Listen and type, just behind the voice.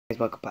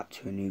Welcome back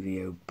to a new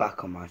video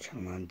back on my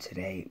channel, and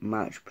today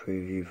match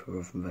preview for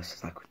Rotherham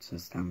vs Accrington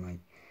Stanley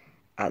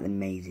at the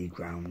Mazy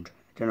ground.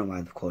 I don't know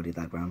why they've called it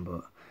that ground,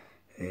 but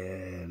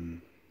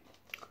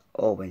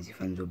all Wednesday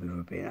fans will be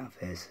rubbing our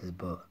faces,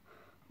 but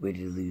we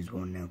did lose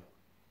 1-0.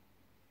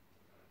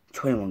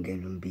 21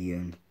 games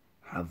unbeaten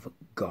have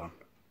gone.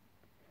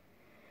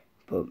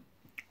 But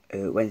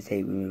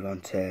Wednesday we move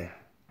on to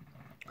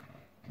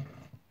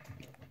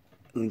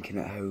Lincoln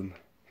at home.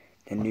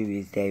 Then New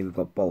Year's Day we've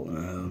got Bolton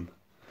at home.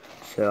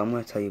 So I'm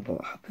going to tell you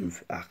what happened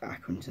for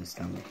Accrington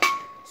Stanley.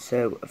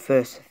 So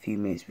first few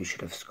minutes we should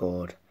have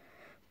scored,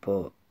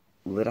 but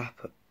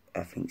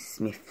I think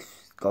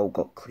Smith's goal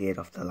got cleared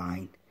off the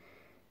line,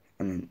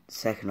 and then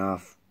second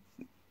half,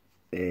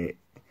 in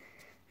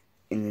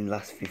the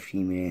last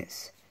 15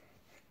 minutes,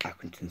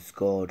 Accrington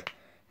scored.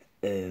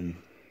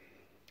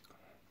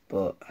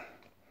 But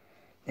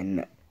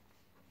then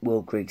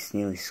Will Griggs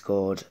nearly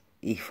scored.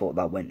 He thought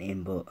that went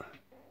in, but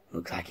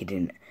looks like he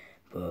didn't.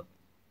 But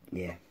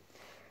yeah.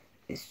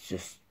 It's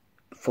just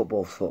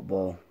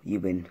football. You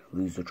win,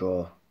 lose or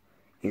draw.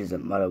 It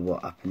doesn't matter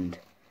what happened.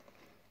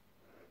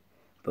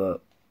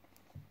 But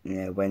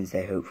yeah,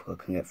 Wednesday hopefully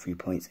I can get 3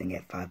 points and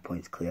get 5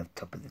 points clear off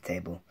the top of the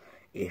table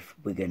if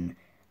Wigan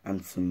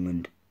and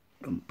Sunderland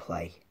don't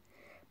play.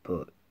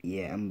 But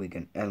yeah, and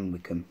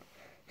Wigan.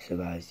 So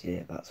guys,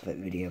 yeah, that's the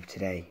video of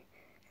today.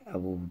 I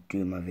will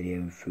do my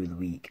video through the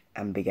week.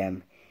 And Big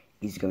M,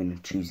 he's going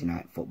to Tuesday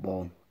night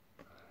football.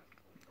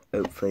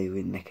 Hopefully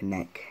with neck and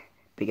neck.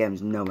 Big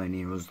M's nowhere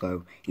near us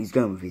though. He's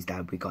going with his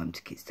dad. We got him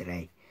tickets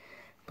today.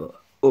 But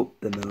up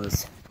the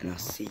Millers, and I'll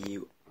see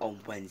you on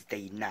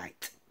Wednesday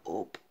night.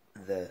 Up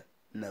the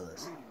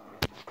Millers.